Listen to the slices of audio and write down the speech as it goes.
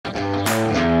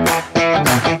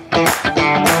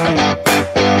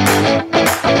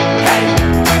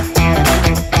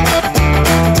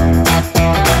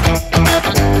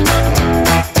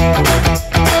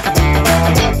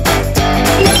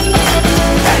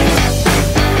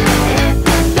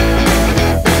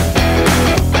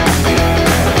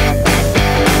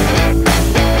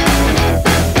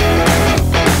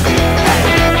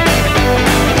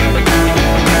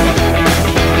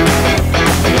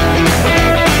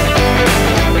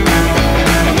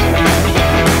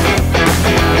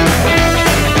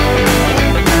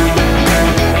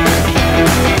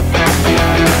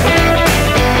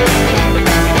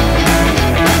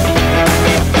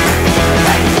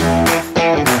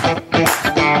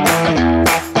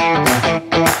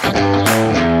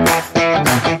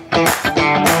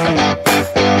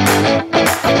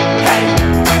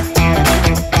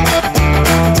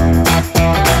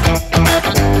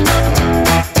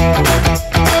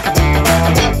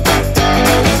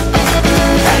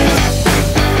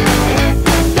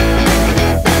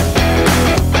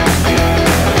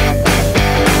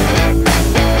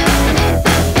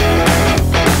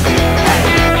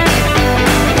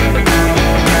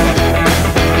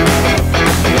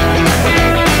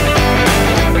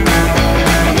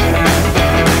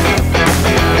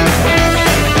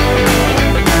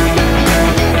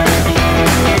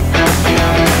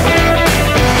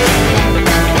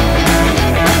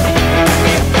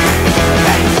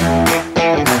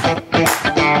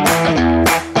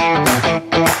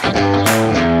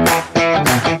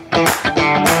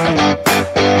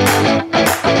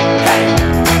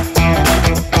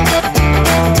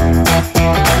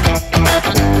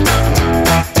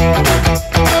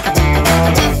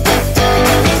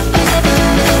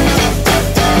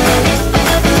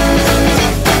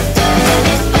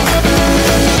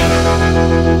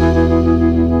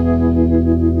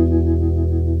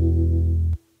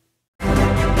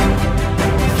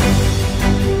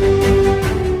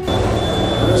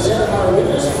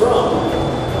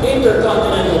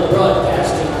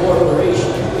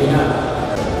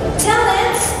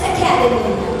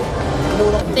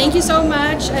Thank you so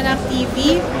much, Anak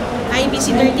TV,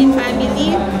 IBC 13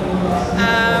 family,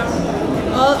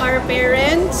 all our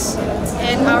parents,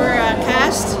 and our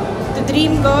cast, to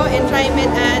Dream Go and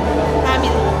TriMed Ad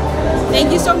family.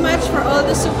 Thank you so much for all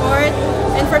the support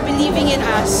and for believing in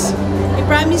us. We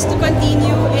promise to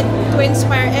continue and to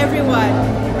inspire everyone.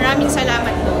 Maraming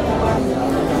salamat po.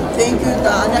 Thank you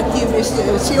to Anak TV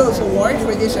Sales Award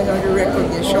for this another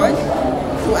recognition.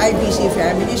 To IBC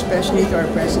family, especially to our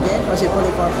president, Jose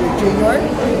Policarpo Jr.,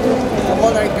 to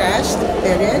all our cast,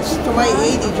 parents, to my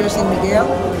AD, Justin Miguel,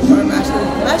 to our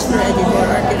master editor,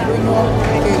 Arkin Bruno.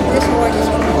 Okay, this award is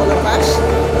for all of us,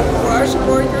 to our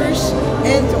supporters,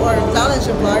 and to our talent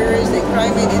suppliers like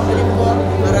TriMed and Filipco.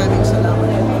 Maraming salamat.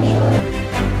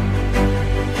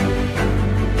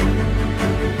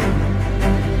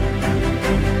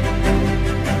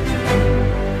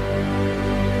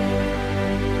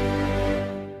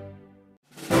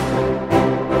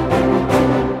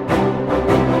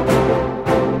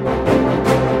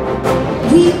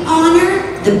 We honor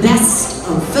the best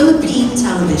of Philippine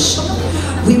television.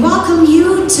 We welcome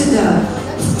you to the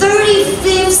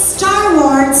 35th Star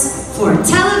Awards for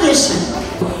television.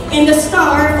 And the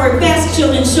star for Best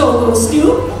Children's Show goes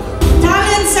to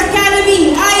Talents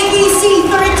Academy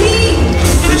IBC 13.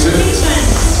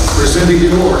 Presenting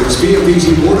the award is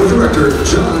BMPC Board of Director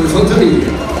John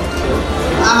Fontanilla.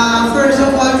 First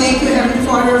of all, thank you, Heavenly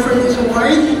Father, for this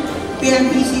award.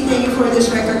 PMPC, thank you for this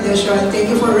recognition.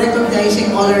 Thank you for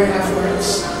recognizing all our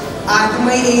efforts. To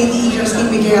my AD,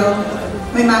 Justin Miguel,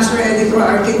 my Master Editor,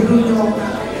 Arkin Bruno,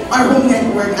 our home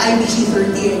network, IBC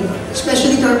 13,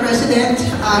 especially to our President,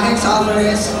 Hex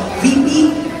Alvarez,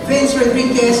 VP, Vince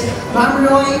Rodriguez, Ma'am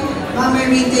Roy, Ma'am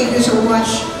Irene, thank you so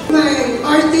much. My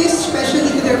artists, especially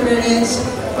to their parents,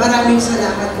 maraming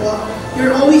salamat po.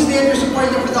 You're always there to support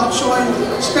the production,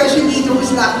 especially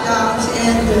those lockdowns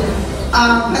and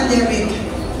pandemic.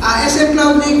 SM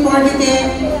Cloud Lake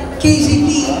Marketing,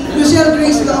 KCP, Lucille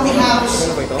Grace Loving House,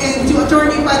 and to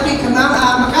Attorney Patrick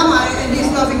Makamay and his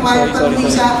loving wife,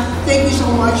 Lisa, thank you so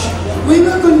much. We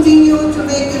will continue to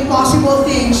make impossible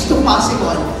things to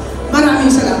possible.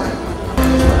 Maraming salamat.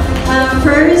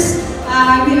 First,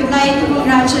 we would like to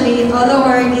congratulate all the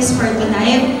awardees for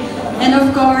tonight, and of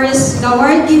course, the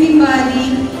award-giving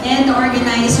body and the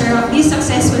organizer of this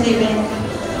successful event.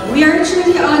 We are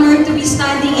truly honored to be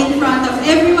standing in front of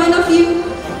every one of you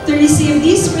to receive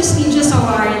this prestigious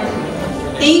award.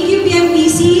 Thank you,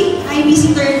 PMPC,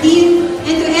 IBC 13,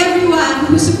 and to everyone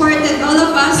who supported all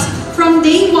of us from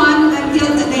day one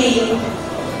until today.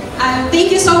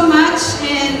 Thank you so much,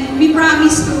 and we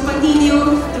promise to continue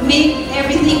to make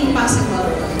everything possible.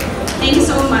 Thank you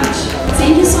so much.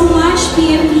 Thank you so much,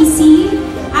 PMPC,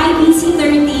 IBC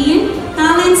 13,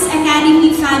 Talents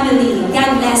Academy family.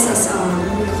 God bless us all.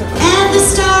 And the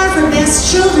star for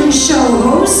Best Children's Show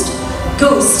host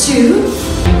goes to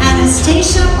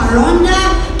Anastasia Paronda,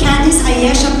 Candice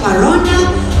Ayesha Paronda,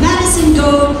 Madison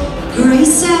Gold,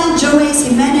 Gracel Joyce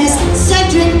Jimenez, and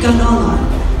Cedric Ganolon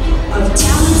of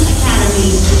Talents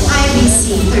Academy,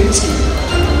 IBC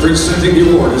 13. Presenting the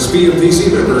award is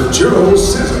BMPC member Joe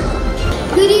Cesar.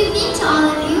 Good evening to all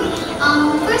of you.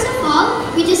 First of all,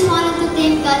 we just wanted to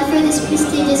thank God for this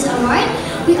prestigious award.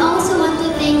 We also want to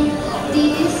thank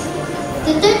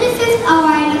the 35th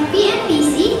award of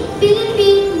PMPC,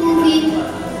 Philippine Movie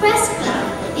Press Club,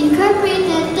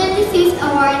 Incorporated 35th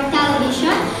Award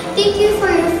Television. Thank you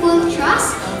for your full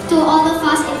trust to all of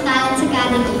us in Talents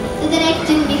Academy. To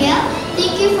Director Miguel,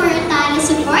 thank you for your tireless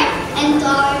support, and to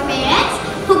our parents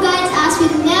who guides us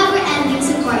with never-ending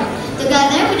support.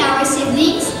 Together with our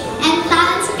siblings and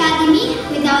Talents Academy,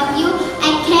 without you,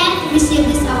 I can't receive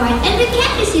this award, and we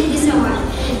can't receive this award.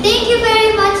 Thank you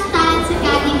very much, Talents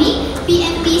Academy,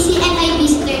 PMPC, and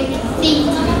IBC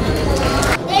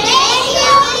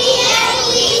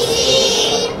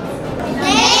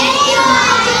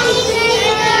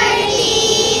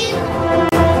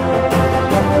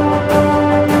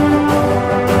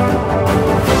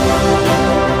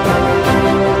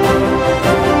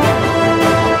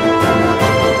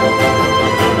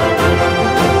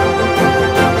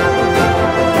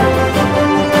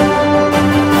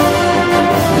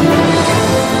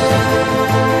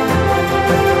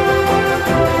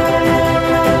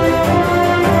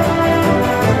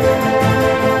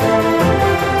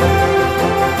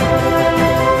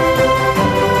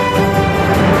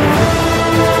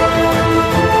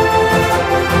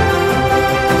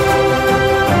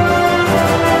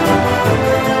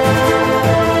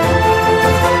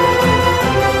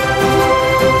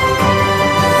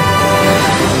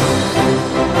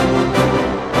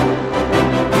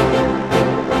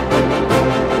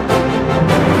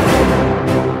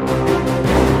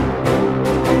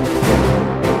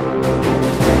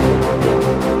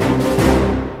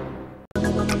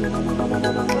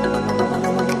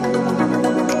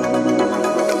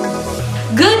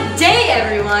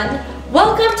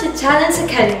Talents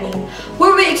Academy,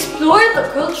 where we explore the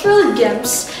cultural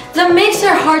gems that makes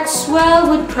our hearts swell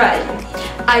with pride.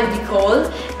 I'm Nicole,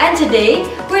 and today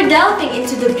we're delving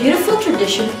into the beautiful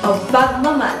tradition of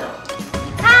Pagmamano.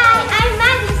 Hi, I'm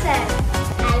Madison.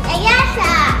 I'm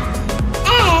Ayesha.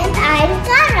 And I'm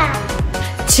Clara.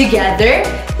 Together,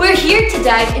 we're here to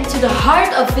dive into the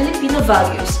heart of Filipino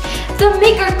values that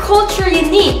make our culture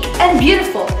unique and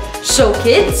beautiful. So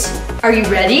kids, are you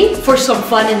ready for some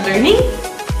fun and learning?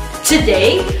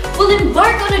 Today, we'll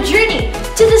embark on a journey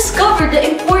to discover the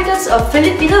importance of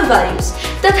Filipino values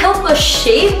that help us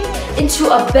shape into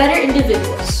a better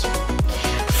individuals.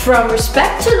 From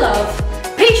respect to love,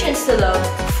 patience to love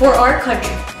for our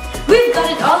country, we've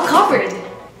got it all covered.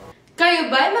 Kayo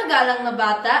ba'y magalang na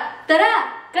bata?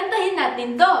 Tara, kantahin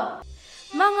natin to!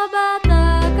 Mga bata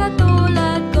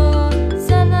katulad ko,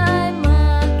 sana ay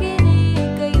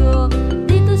makinig kayo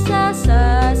dito sa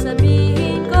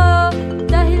sasabihin ko,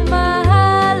 dahil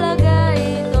mahalaga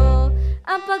ito.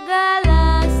 Ang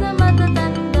pag-ala sa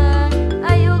matatanda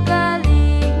ay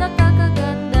ugaling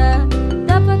nakakaganda.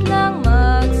 Dapat lang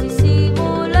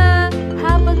magsisimula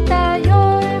habang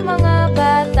tayo'y mga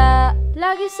bata.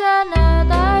 Lagi sana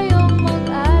tayong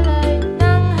mag-alay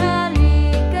ng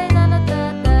halik kay nana't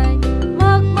tatay,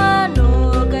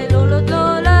 magmano kay lolo't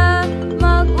lola,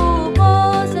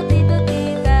 mag-upo sa tito't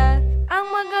tita. Ang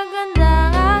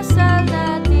magagandang asal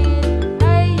natin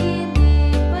ay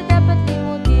hindi pa dapat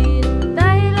limutin,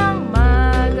 dahil ang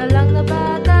magalang na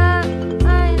bata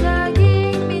ay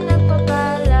laging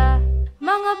pinagpapala.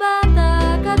 Mga bata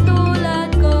katulad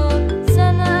ko,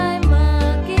 sana ay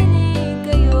makinig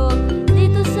kayo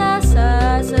dito sa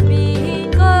sasabihin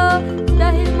ko,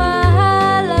 dahil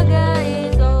mahalaga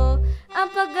ito. Ang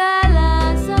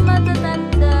pag-ala sa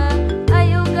matatanda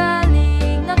ay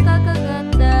ugaling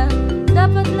nakakaganda.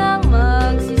 Dapat lang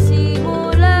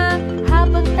magsisimula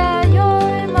habang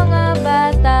tayo'y mga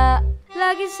bata.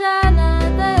 Lagi sana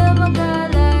tayo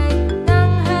mag-alay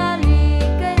ng halik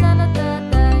kay nana't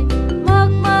tatay,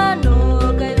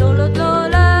 magmano kay lolo't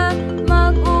lola,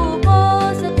 mag-upo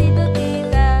sa tito't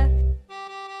tita.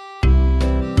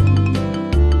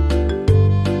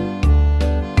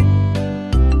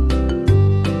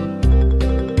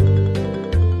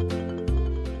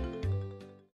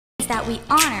 That we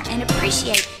honor and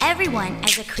appreciate everyone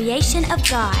as a creation of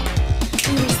God.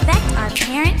 We respect our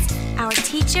parents, our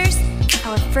teachers,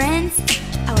 our friends,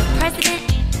 our president,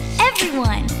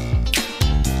 everyone.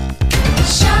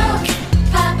 Show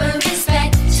proper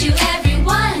respect to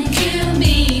everyone you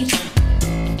meet.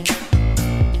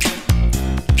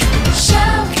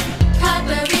 Show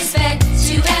proper respect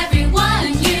to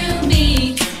everyone you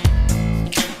meet.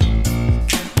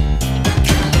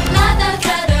 Love the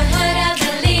brotherhood of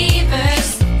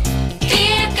believers.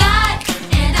 Fear God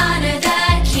and honor the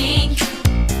King.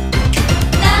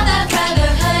 Love the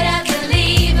brotherhood of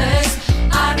believers.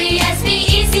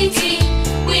 R-E-S-P-E-C-T.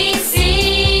 We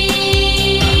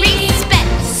see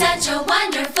respect, such a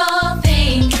wonderful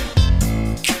thing.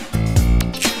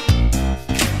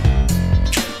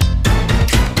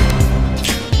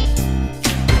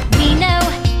 We know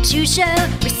to show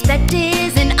respect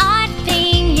is an odd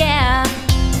thing, yeah.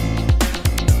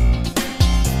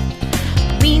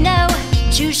 We know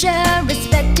to show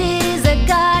respect is a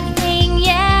God thing,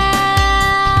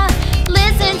 yeah.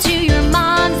 Listen to your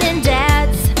moms and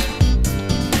dads.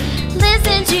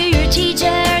 Listen to your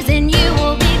teachers and you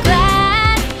will be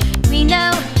glad. We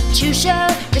know to show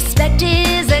respect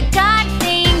is a God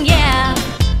thing, yeah.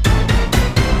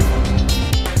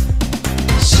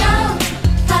 Show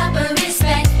proper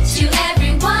respect to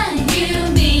everyone you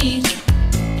meet.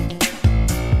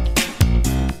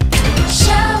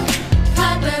 Show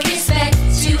proper respect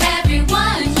to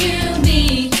everyone you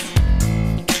meet.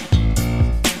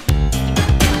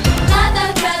 Love the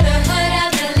brotherhood of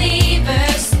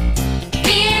believers.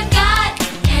 Fear God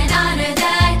and honor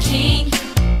the King.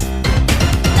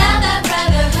 Love the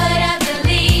brotherhood of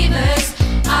believers.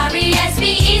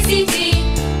 R-E-S-P-E-C-T.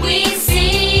 We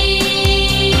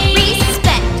see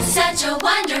Respect. such a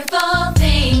wonderful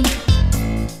thing.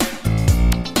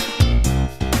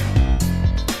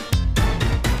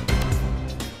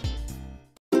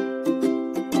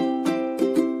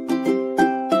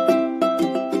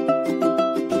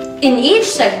 In each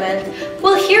segment,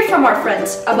 we'll hear from our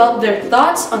friends about their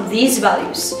thoughts on these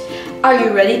values. Are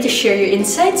you ready to share your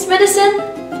insights, Madison?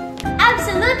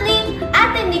 Absolutely,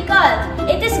 Ate Nicole.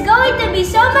 It is going to be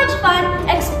so much fun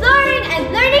exploring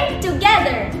and learning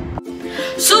together.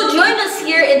 So join us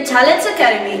here in Talents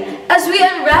Academy as we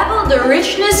unravel the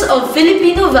richness of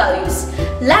Filipino values,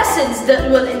 lessons that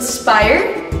will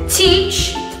inspire,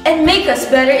 teach, and make us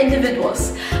better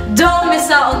individuals. Don't miss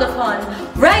out on the fun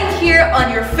right here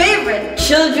on your favorite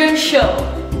children's show.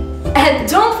 And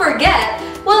don't forget,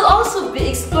 we'll also be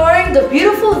exploring the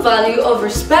beautiful value of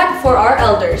respect for our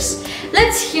elders.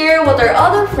 Let's hear what our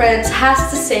other friends has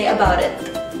to say about it.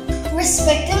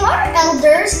 Respecting our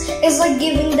elders is like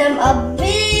giving them a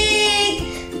big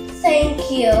thank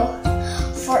you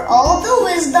for all the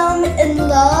wisdom and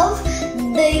love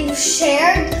they've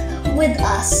shared with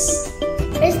us.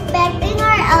 Respecting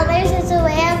our elders is a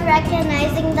way of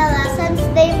recognizing the lessons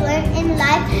they've learned in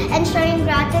life and showing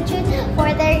gratitude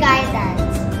for their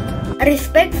guidance.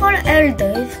 Respect for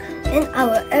elders in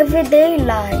our everyday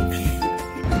lives.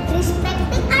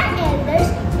 Respecting our elders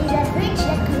is a bridge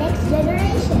that connects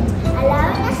generations,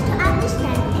 allowing us to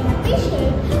understand and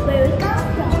appreciate where we come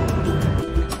from.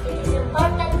 It is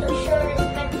important to show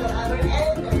respect to our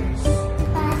elders.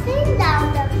 Passing down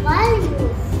the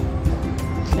values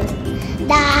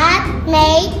that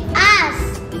make us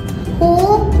who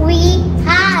we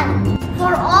are.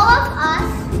 For all of us,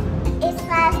 it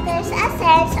fosters a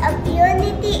sense of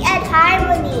unity and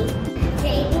harmony,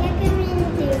 creating a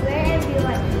community where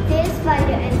everyone feels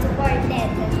valued and supported.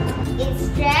 It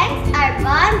strengthens our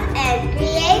bonds and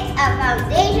creates a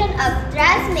foundation of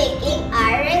trust, making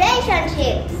our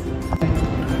relationships.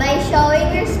 By showing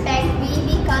respect, we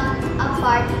become a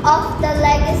part of the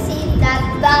legacy that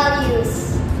values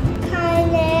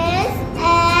kindness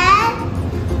and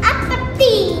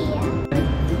empathy,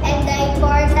 and the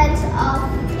importance of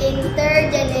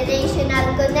intergenerational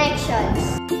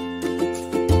connections.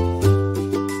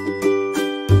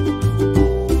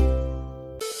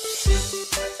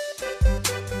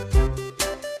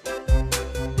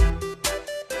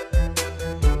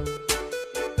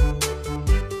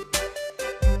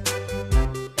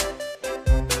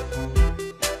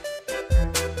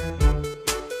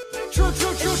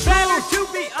 It's better to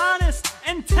be honest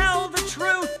and tell the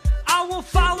truth. I will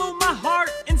follow my heart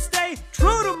and stay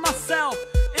true to myself.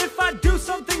 If I do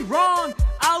something wrong,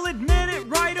 I'll admit it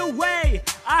right away.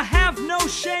 I have no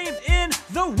shame in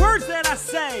the words that I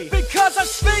say, because I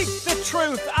speak the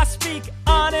truth, I speak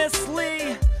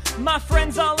honestly. My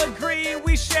friends all agree,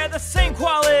 we share the same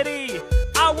quality.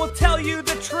 I will tell you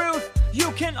the truth,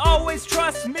 you can always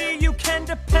trust me. You can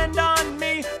depend on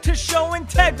me to show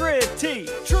integrity.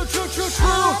 True, true, true, true.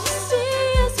 Honesty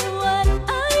is what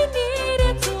I need,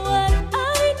 it's what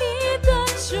I need. The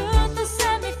truth to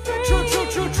set me free. True, true,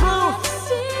 true, true.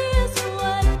 Honesty is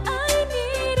what I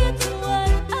need, it's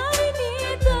what I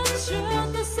need. The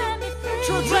truth to set me free.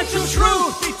 True, let the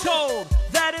truth be told,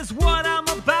 that is what I'm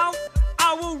about.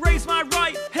 I will raise my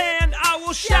right hand, I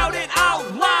will shout it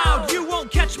out loud. You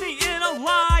won't catch me in a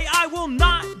lie, I will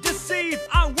not deceive.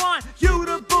 I want you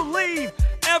to believe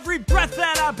every breath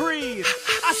that I breathe.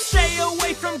 I stay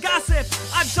away from gossip,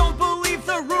 I don't believe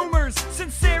the rumors.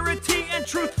 Sincerity and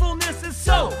truthfulness is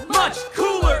so much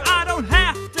cooler. I don't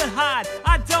have to hide,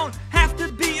 I don't have to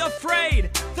be afraid.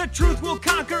 The truth will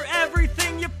conquer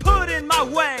everything you put in my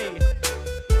way.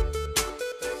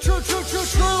 True, true, true,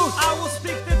 true. I will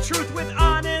speak the truth with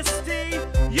honesty.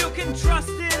 You can trust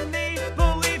in me,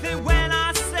 believe it when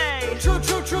I say. True,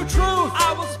 true, true, true.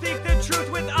 I will speak the truth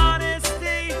with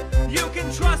honesty. You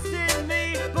can trust in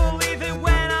me, believe it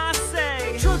when I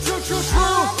say. True, true, true, true.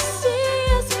 Honesty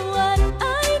is what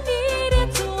I need,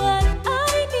 it's what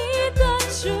I need. The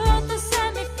truth to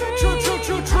set me free. True, true,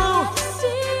 true, true. Honesty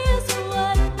is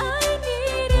what I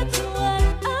need, it's what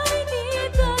I need.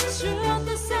 The truth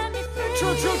to set me free.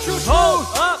 True, true, true, true. Hold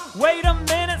up, wait a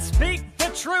minute, speak the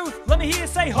truth. Let me hear you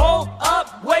say, hold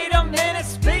up, wait a minute,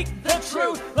 speak the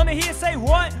truth. Let me hear you say,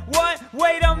 what,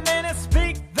 wait a minute,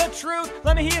 speak the truth.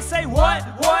 Let me hear you say, what,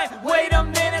 wait a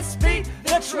minute, speak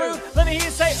the truth. Let me hear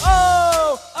you say,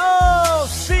 oh,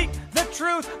 speak the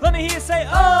truth. Let me hear you say,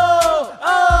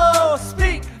 oh,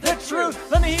 speak the truth.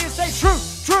 Let me hear you say,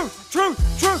 truth, truth,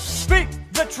 truth, truth, speak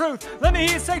the truth. Let me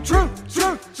hear you say, truth,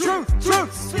 truth, truth,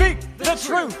 truth, speak the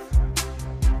truth.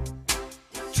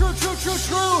 True, true, true,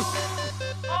 true.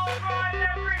 Alright,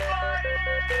 everybody!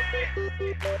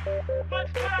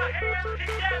 Let's put our hands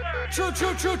together! True,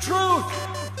 true, true, true!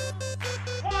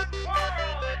 One world!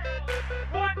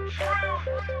 One truth!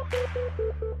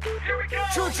 Here we go!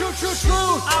 True, true, true,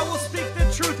 true! I will speak the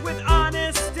truth with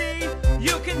honesty.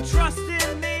 You can trust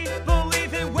in me,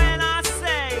 believe it when I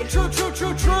say. True, true,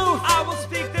 true, true! I will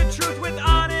speak the truth with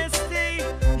honesty.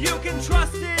 You can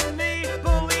trust in me,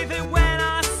 believe it when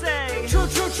I say. True,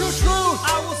 true, true, true!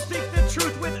 I will speak the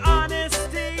truth with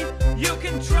honesty. You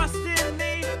can trust in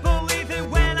me, believe it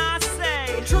when I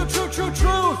say. True, true, true,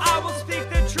 true! I will speak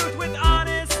the truth with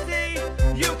honesty.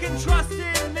 You can trust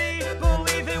in me,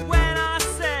 believe it when I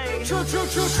say. True, true,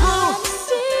 true, true!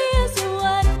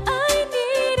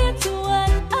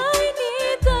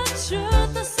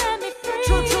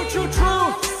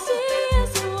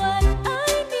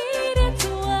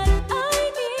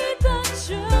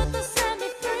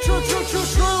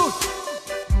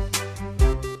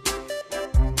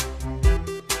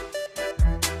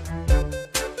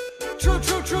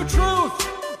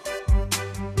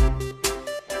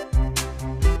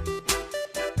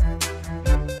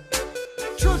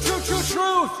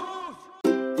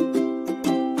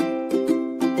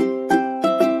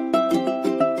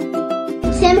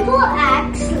 Simple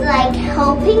acts like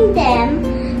helping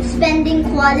them, spending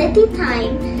quality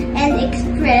time, and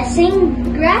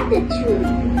expressing gratitude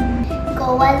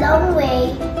go a long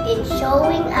way in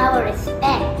showing our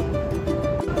respect.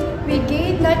 We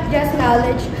gain not just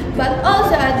knowledge, but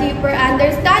also a deeper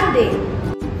understanding.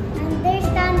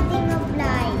 Understanding of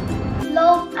life,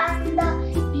 love, and the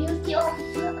beauty of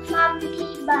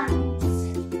family bonds.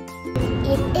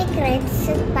 It creates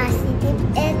a positive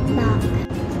impact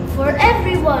for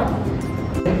everyone.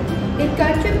 It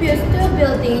contributes to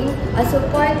building a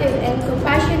supportive and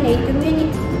compassionate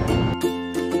community.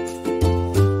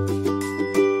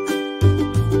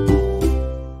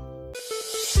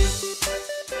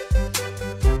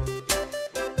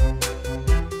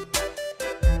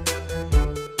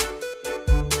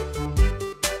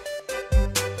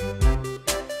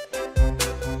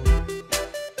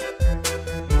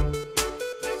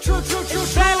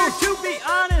 It's better to be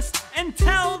honest and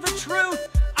tell the truth.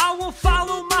 I will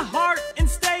follow my heart and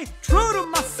stay true to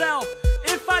myself.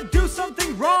 If I do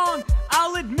something wrong,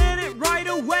 I'll admit it right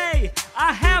away.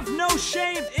 I have no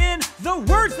shame in the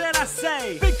words that I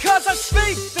say, because I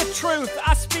speak the truth,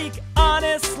 I speak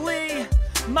honestly.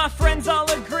 My friends all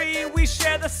agree, we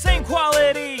share the same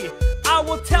quality. I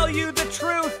will tell you the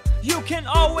truth, you can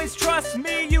always trust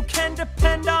me. You can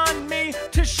depend on me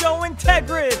to show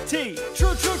integrity.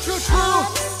 True, true, true, true.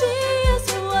 Honesty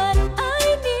is what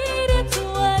I need, it's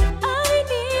what I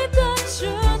need. The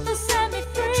truth to set me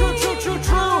free. True, true, true,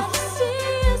 true. Honesty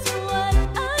is what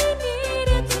I need,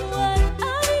 it's what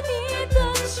I need. The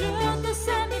truth to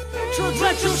set me free. True,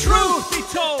 let the truth be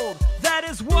told, that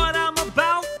is what I'm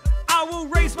about. I will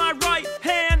raise my right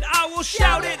hand, I will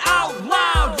shout it out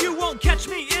loud. You won't catch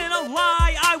me in a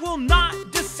lie, I will not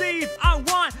deceive. I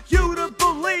want you to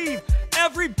believe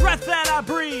every breath that I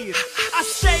breathe. I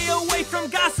stay away from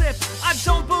gossip, I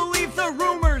don't believe the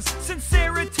rumors.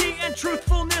 Sincerity and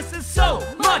truthfulness is so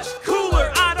much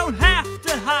cooler. I don't have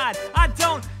to hide, I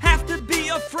don't have to be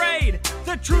afraid.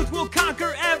 The truth will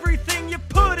conquer everything you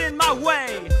put in my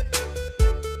way.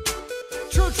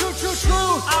 True, true, true,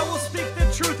 true. I will speak the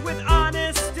truth with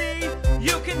honesty.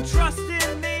 You can trust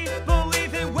in me,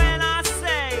 believe it when I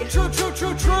say. True, true,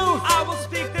 true, true. I will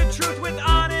speak the truth with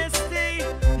honesty.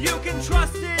 You can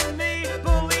trust in me,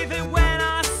 believe it when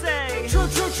I say. True,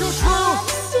 true, true, true.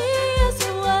 Honesty is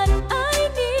what I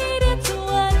need, it's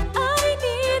what I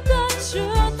need. The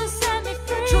truth to set me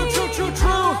free. True, true, true,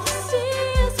 true. Honesty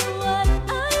is what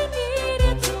I need,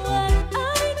 it's what I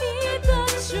need. The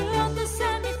truth to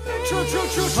set me free. True, true,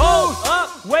 true, true. Hold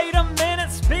up, wait a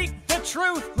minute, speak the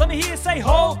truth. Let me hear you say,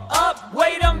 hold up,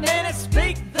 wait a minute,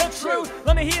 speak the truth.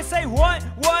 Let me hear you say, what,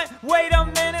 wait a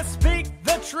minute, speak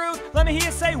the truth. Let me hear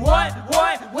you say, what,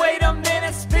 wait a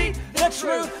minute, speak the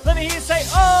truth. Let me hear you say,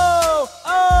 oh,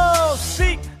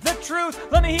 speak the truth.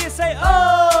 Let me hear you say,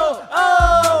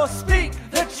 oh, speak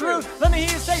the truth. Let me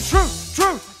hear you say, truth,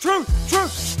 truth, truth,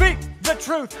 truth, speak the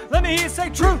truth. Let me hear you say,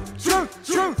 truth, truth,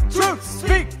 truth, truth,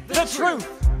 speak the truth.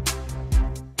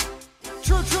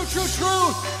 True, true, true,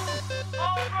 true.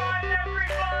 Alright,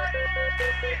 everybody.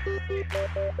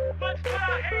 Let's put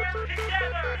our hands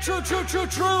together. True, true, true,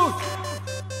 true.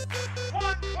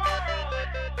 One world,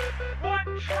 one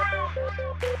truth.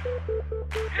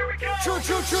 Here we go. True,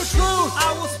 true, true, true.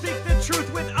 I will speak the truth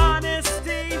with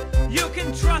honesty. You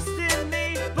can trust in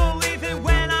me, believe it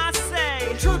when I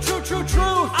say. True, true, true,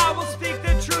 true. I will speak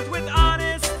the truth with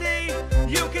honesty.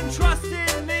 You can trust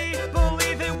in me,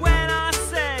 believe it when I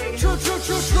say. True, true,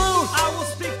 true, true. I will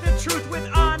speak the truth with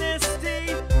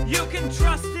honesty. You can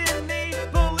trust in me,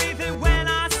 believe it when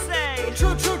I say.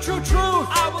 True, true, true, true.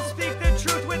 I will speak the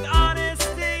truth with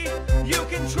honesty. You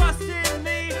can trust in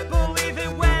me, believe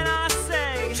it when I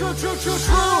say. True, true, true,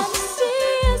 true. Honesty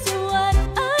is what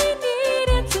I need,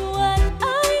 it's what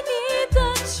I need. The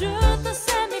truth to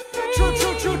set me free. True,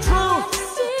 true, true, true.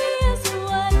 Honesty is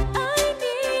what I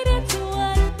need, it's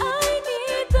what I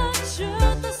need. The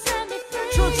truth to set me free.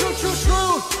 True, true, true,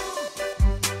 true.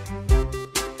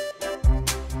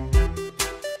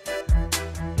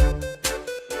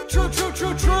 True, true,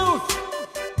 true, truth.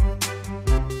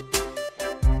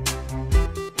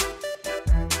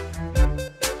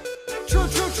 True,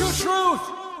 true, true, truth.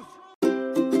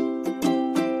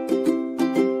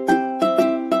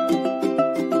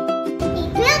 It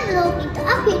will bloom into a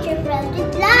future filled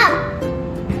with love,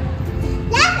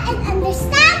 and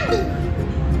understanding.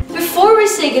 Before we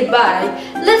say goodbye,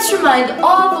 let's remind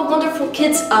all the wonderful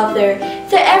kids out there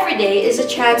that every day is a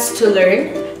chance to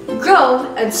learn, grow,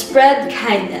 and spread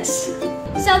kindness.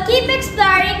 So keep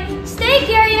exploring, stay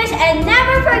curious, and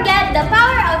never forget the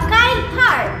power of kind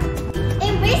heart.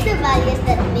 Embrace the values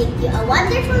that make you a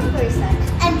wonderful person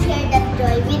and share that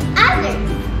joy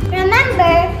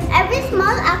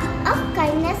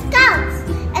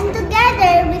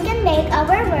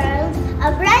our world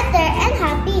a brighter and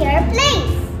happier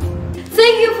place.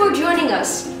 Thank you for joining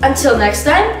us. Until next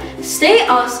time, stay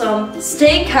awesome,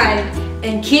 stay kind,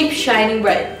 and keep shining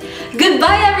bright.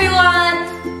 Goodbye,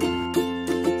 everyone!